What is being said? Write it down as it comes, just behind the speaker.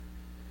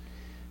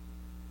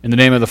In the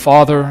name of the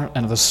Father,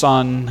 and of the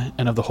Son,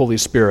 and of the Holy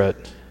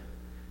Spirit.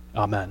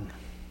 Amen.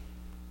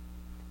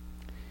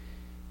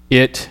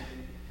 It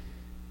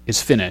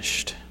is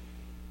finished.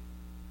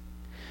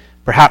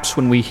 Perhaps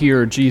when we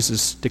hear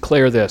Jesus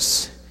declare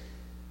this,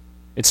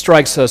 it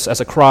strikes us as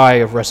a cry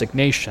of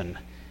resignation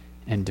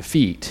and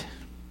defeat.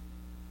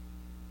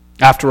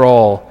 After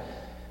all,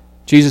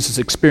 Jesus is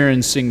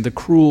experiencing the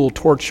cruel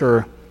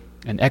torture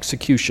and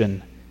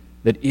execution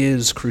that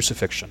is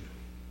crucifixion.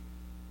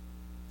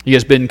 He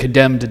has been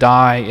condemned to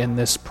die in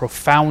this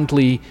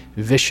profoundly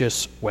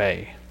vicious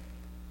way.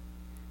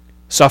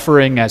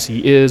 Suffering as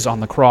he is on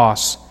the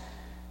cross,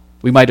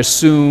 we might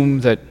assume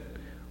that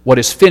what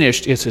is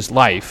finished is his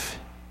life,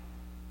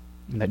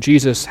 and that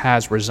Jesus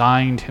has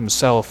resigned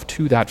himself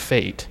to that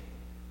fate.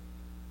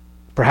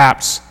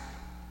 Perhaps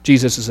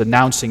Jesus is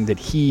announcing that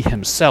he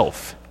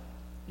himself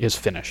is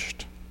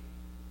finished.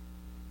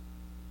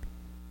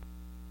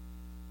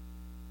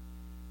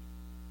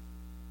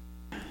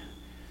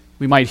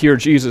 We might hear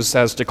Jesus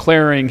as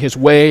declaring his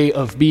way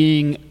of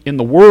being in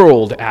the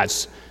world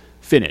as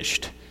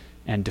finished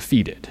and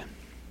defeated.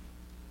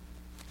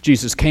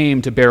 Jesus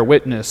came to bear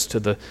witness to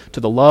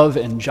the love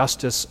and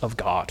justice of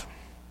God.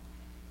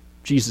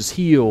 Jesus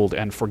healed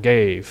and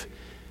forgave.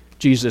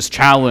 Jesus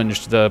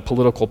challenged the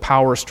political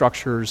power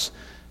structures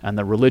and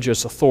the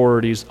religious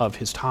authorities of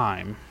his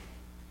time.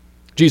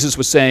 Jesus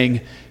was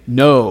saying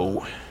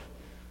no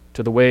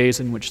to the ways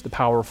in which the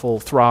powerful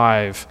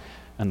thrive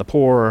and the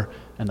poor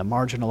and the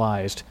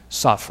marginalized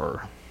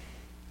suffer.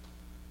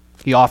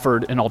 He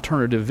offered an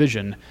alternative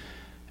vision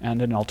and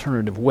an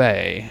alternative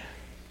way.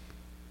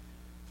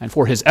 And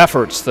for his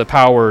efforts, the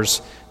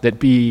powers that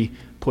be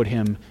put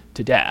him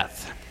to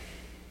death.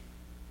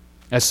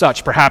 As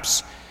such,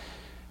 perhaps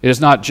it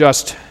is not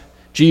just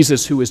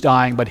Jesus who is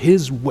dying, but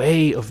his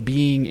way of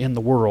being in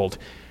the world.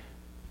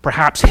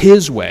 Perhaps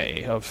his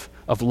way of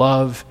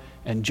love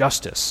and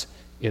justice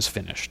is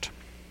finished.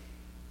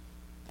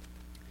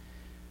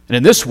 And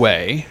in this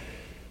way,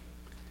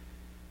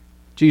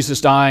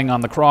 Jesus dying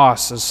on the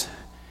cross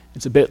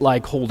it's a bit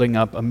like holding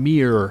up a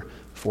mirror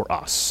for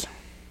us.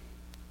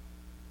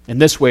 In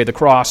this way, the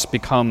cross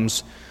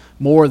becomes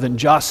more than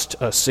just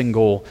a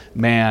single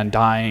man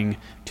dying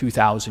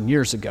 2,000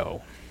 years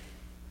ago.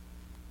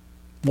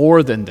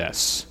 More than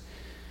this,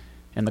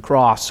 in the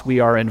cross, we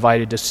are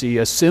invited to see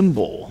a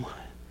symbol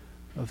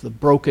of the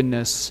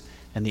brokenness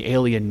and the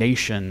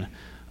alienation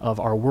of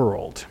our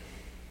world.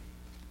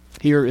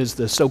 Here is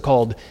the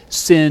so-called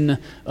sin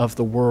of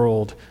the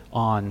world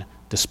on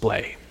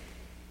display.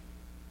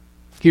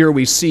 Here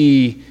we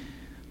see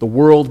the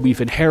world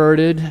we've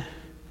inherited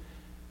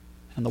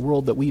and the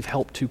world that we've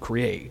helped to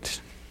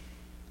create.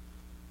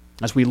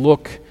 As we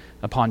look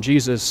upon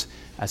Jesus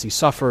as he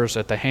suffers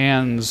at the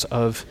hands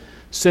of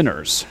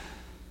sinners,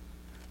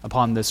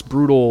 upon this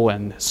brutal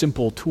and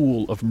simple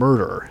tool of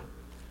murder,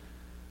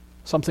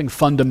 something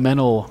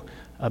fundamental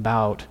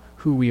about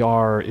who we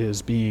are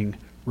is being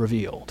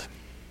revealed.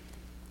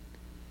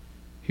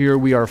 Here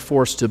we are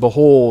forced to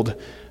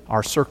behold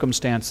our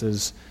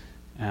circumstances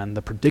and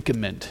the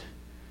predicament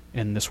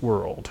in this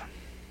world.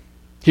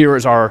 Here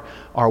is our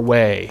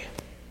way.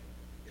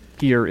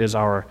 Here is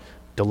our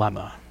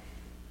dilemma.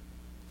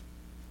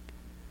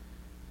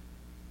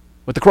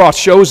 What the cross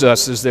shows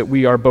us is that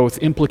we are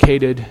both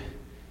implicated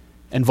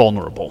and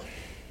vulnerable.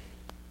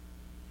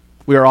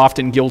 We are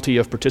often guilty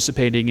of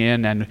participating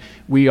in, and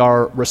we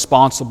are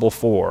responsible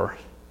for,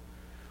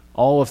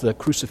 all of the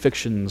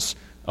crucifixions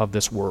of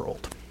this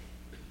world.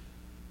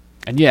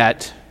 And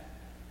yet,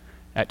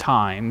 at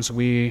times,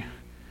 we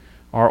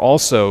are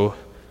also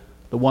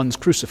the ones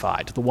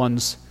crucified, the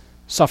ones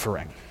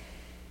suffering.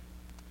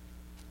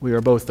 We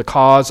are both the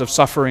cause of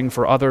suffering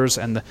for others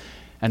and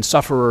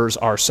sufferers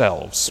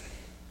ourselves,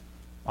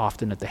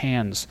 often at the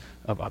hands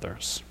of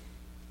others.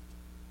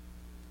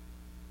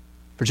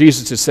 For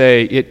Jesus to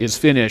say, "It is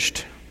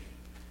finished,"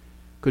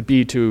 could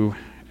be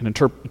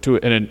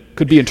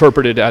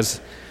interpreted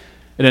as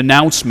an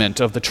announcement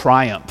of the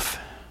triumph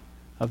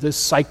of this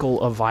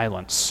cycle of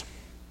violence,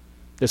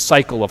 this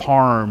cycle of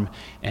harm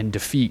and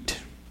defeat,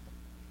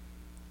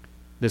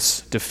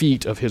 this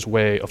defeat of his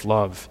way of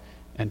love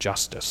and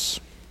justice.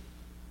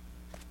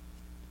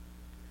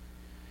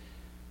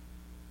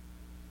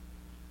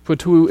 But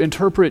to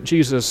interpret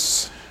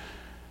Jesus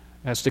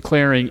as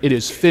declaring "it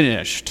is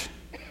finished"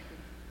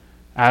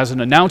 as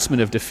an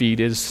announcement of defeat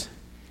is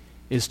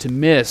to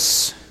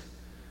miss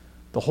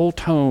the whole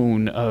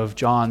tone of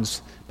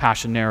John's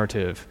passion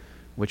narrative,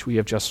 which we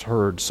have just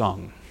heard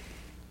sung.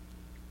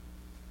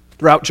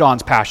 Throughout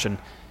John's passion,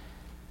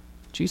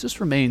 Jesus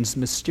remains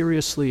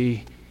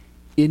mysteriously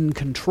in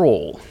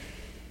control.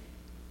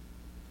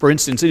 For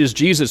instance, it is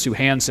Jesus who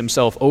hands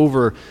himself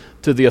over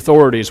to the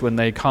authorities when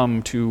they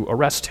come to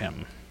arrest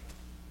him.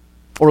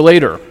 Or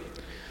later,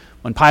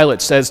 when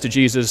Pilate says to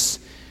Jesus,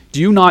 "Do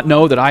you not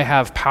know that I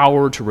have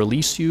power to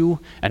release you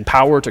and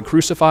power to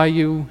crucify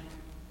you?"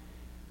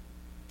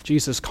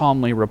 Jesus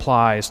calmly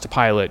replies to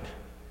Pilate,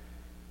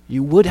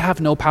 "You would have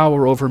no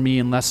power over me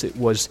unless it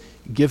was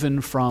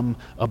given from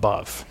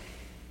above."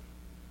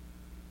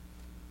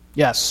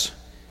 Yes,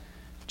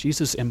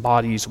 Jesus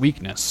embodies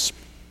weakness,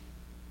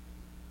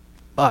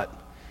 but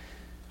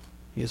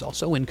he is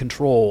also in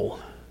control,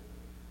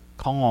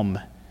 calm,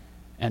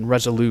 and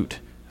resolute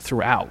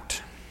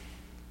throughout.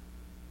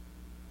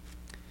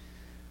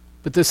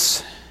 But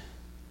this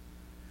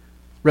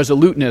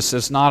resoluteness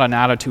is not an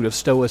attitude of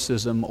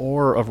stoicism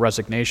or of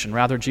resignation.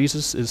 Rather,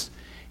 Jesus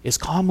is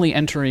calmly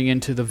entering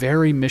into the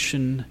very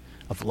mission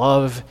of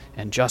love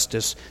and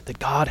justice that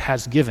God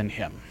has given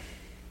him.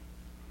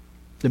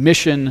 The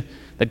mission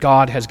that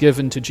God has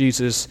given to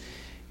Jesus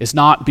is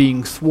not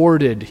being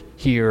thwarted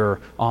here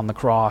on the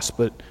cross,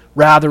 but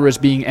rather is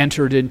being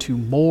entered into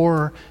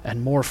more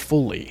and more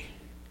fully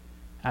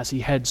as he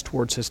heads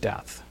towards his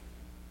death.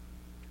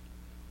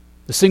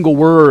 The single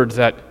word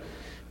that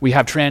we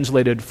have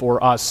translated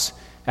for us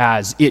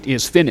as "it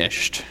is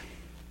finished"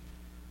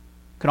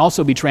 can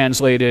also be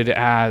translated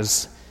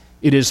as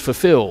 "it is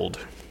fulfilled,"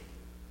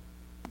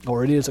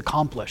 or "it is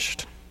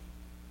accomplished,"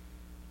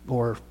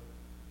 or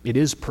 "it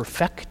is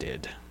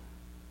perfected."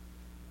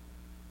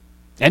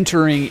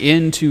 Entering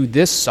into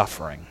this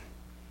suffering,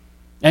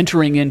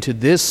 entering into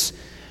this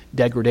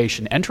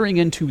degradation, entering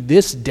into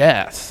this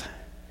death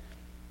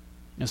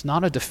is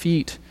not a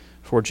defeat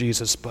for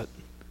Jesus, but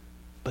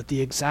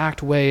the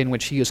exact way in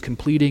which he is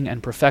completing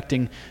and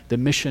perfecting the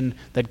mission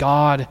that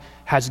God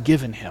has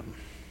given him.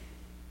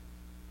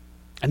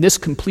 And this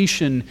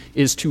completion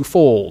is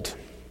twofold.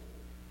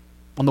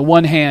 On the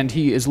one hand,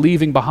 he is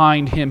leaving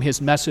behind him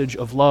his message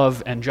of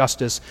love and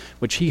justice,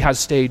 which he has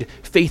stayed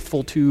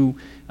faithful to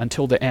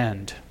until the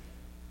end.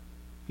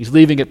 He's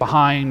leaving it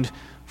behind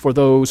for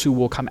those who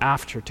will come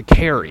after to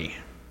carry,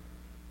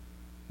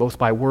 both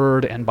by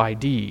word and by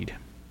deed.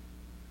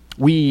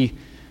 We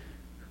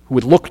who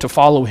would look to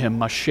follow him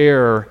must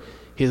share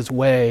his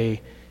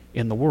way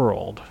in the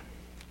world.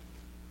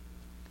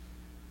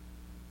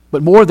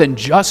 But more than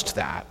just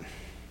that,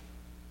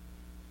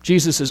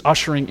 Jesus is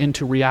ushering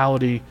into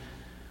reality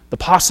the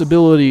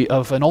possibility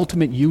of an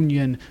ultimate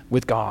union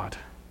with God,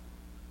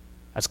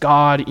 as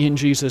God in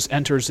Jesus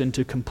enters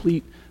into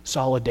complete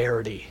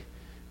solidarity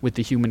with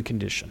the human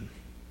condition.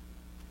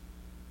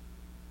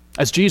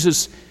 As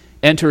Jesus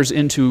enters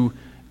into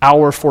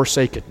our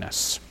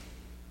forsakenness,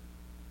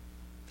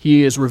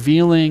 he is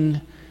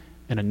revealing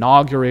and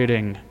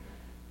inaugurating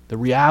the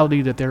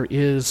reality that there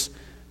is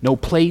no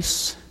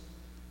place,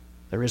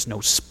 there is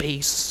no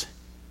space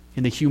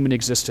in the human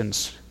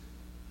existence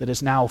that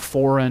is now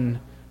foreign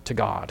to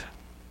God.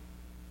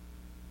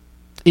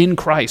 In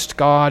Christ,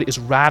 God is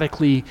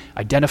radically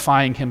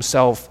identifying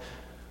himself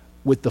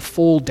with the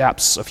full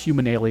depths of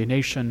human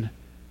alienation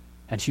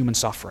and human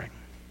suffering.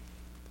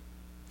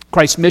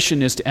 Christ's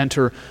mission is to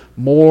enter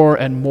more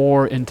and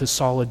more into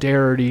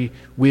solidarity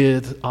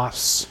with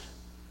us,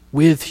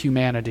 with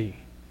humanity.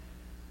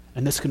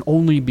 And this can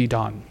only be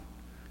done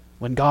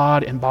when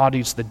God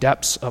embodies the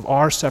depths of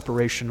our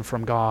separation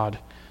from God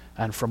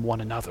and from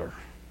one another.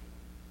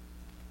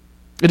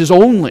 It is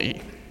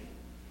only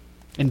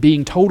in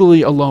being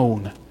totally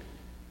alone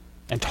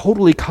and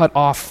totally cut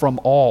off from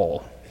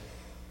all,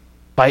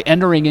 by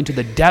entering into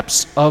the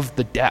depths of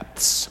the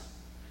depths,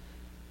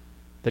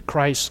 that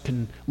Christ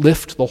can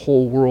lift the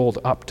whole world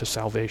up to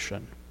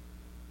salvation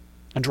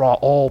and draw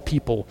all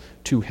people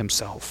to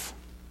himself.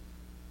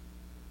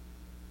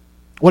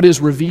 What is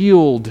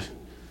revealed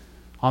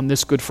on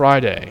this Good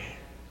Friday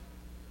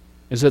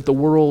is that the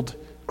world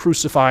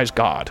crucifies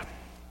God,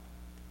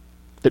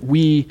 that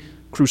we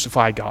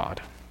crucify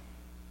God.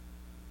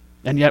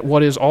 And yet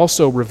what is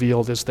also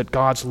revealed is that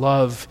God's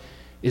love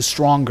is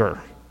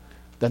stronger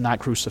than that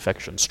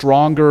crucifixion,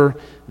 stronger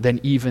than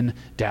even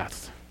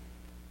death.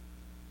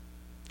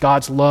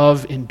 God's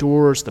love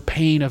endures the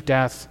pain of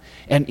death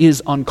and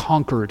is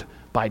unconquered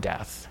by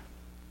death.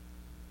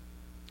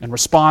 In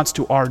response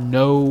to our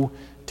no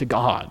to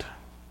God,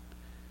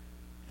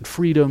 and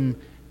freedom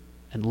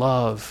and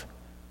love,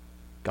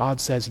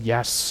 God says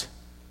yes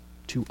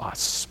to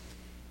us.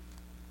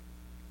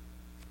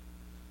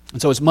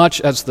 And so as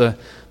much as the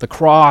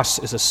cross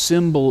is a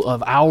symbol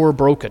of our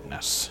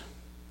brokenness,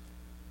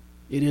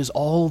 it is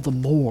all the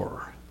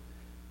more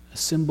a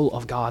symbol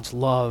of God's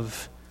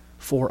love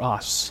for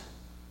us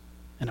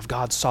and of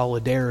God's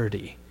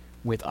solidarity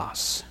with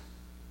us.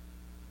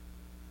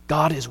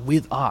 God is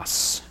with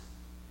us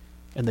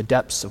in the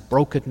depths of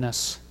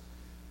brokenness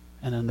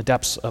and in the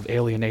depths of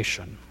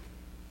alienation.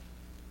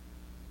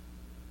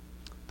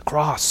 The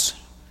cross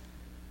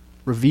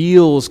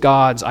reveals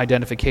God's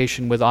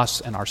identification with us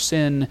and our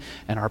sin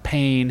and our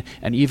pain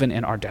and even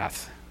in our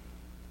death.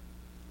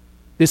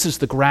 This is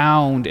the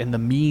ground and the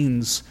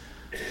means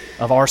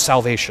of our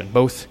salvation,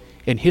 both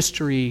in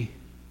history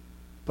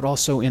but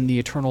also in the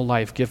eternal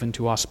life given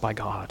to us by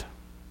God.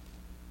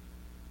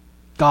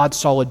 God's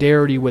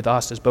solidarity with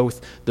us is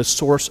both the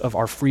source of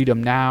our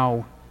freedom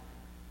now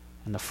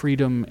and the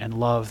freedom and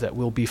love that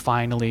will be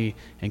finally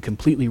and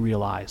completely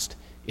realized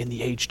in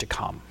the age to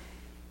come.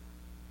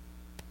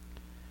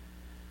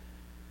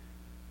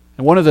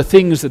 And one of the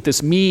things that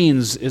this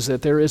means is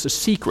that there is a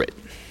secret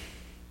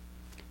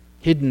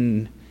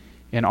hidden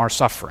in our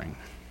suffering.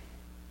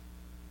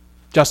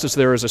 just as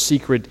there is a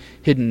secret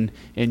hidden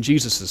in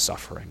Jesus'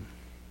 suffering.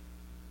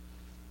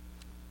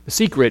 The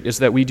secret is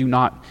that we do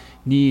not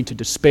need to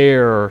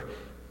despair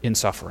in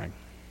suffering,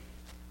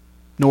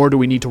 nor do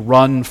we need to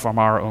run from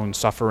our own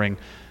suffering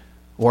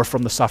or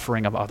from the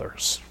suffering of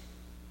others.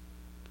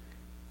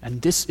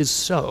 And this is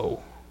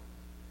so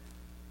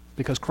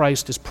because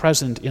Christ is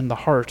present in the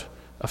heart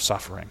of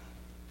suffering.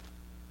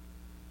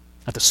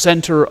 At the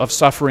center of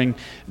suffering,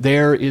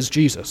 there is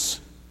Jesus,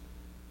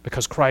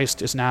 because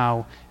Christ is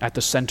now at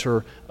the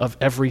center of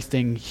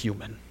everything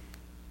human.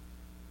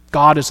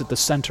 God is at the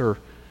center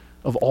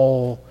of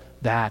all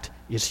that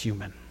is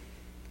human.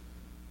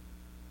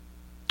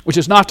 Which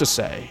is not to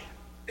say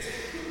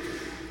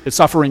that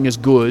suffering is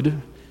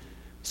good.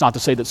 It's not to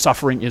say that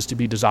suffering is to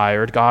be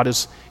desired. God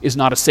is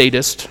not a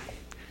sadist,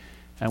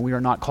 and we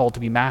are not called to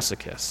be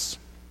masochists.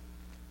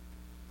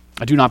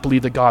 I do not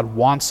believe that God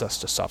wants us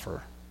to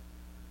suffer,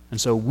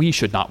 and so we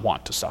should not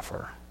want to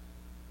suffer.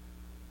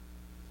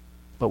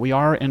 But we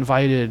are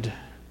invited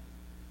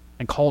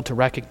and called to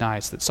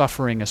recognize that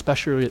suffering,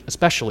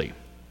 especially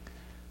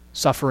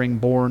suffering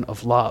born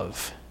of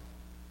love,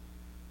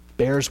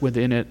 bears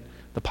within it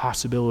the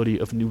possibility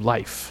of new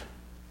life.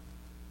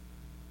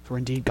 For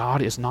indeed,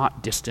 God is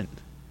not distant,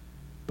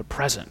 but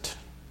present,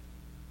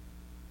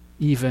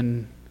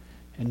 even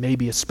and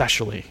maybe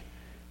especially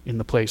in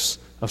the place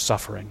of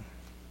suffering.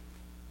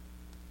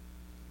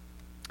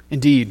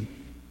 Indeed,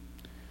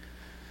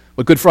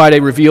 what Good Friday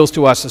reveals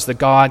to us is that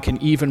God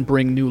can even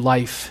bring new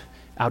life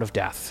out of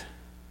death,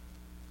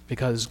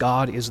 because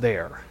God is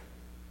there.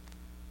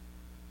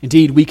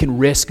 Indeed, we can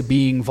risk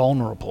being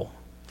vulnerable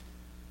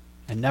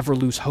and never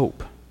lose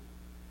hope,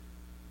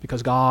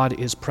 because God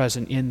is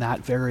present in that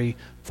very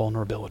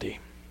vulnerability.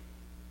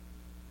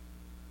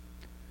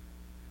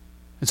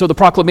 And so the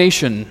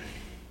proclamation,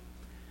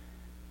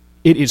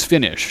 "It is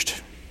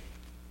finished,"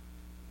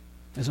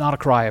 is not a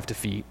cry of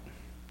defeat.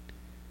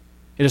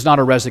 It is not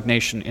a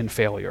resignation in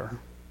failure.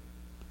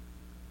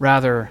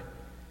 Rather,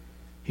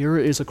 here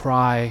is a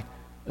cry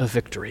of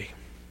victory.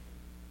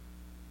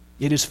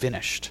 It is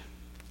finished.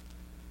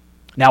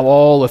 Now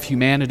all of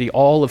humanity,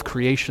 all of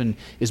creation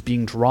is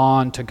being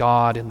drawn to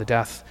God in the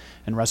death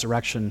and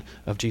resurrection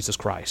of Jesus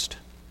Christ.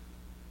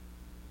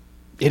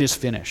 It is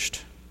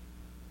finished.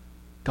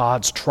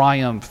 God's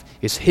triumph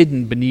is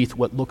hidden beneath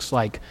what looks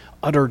like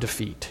utter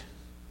defeat.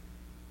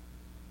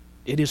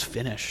 It is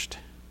finished.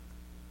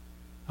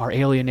 Our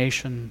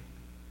alienation,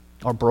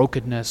 our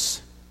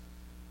brokenness,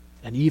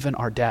 and even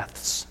our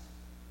deaths,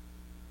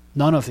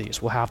 none of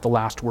these will have the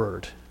last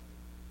word.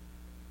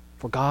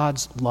 For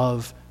God's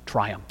love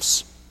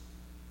triumphs.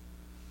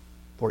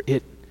 For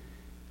it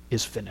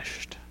is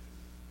finished.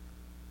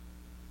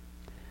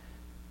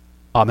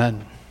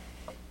 Amen.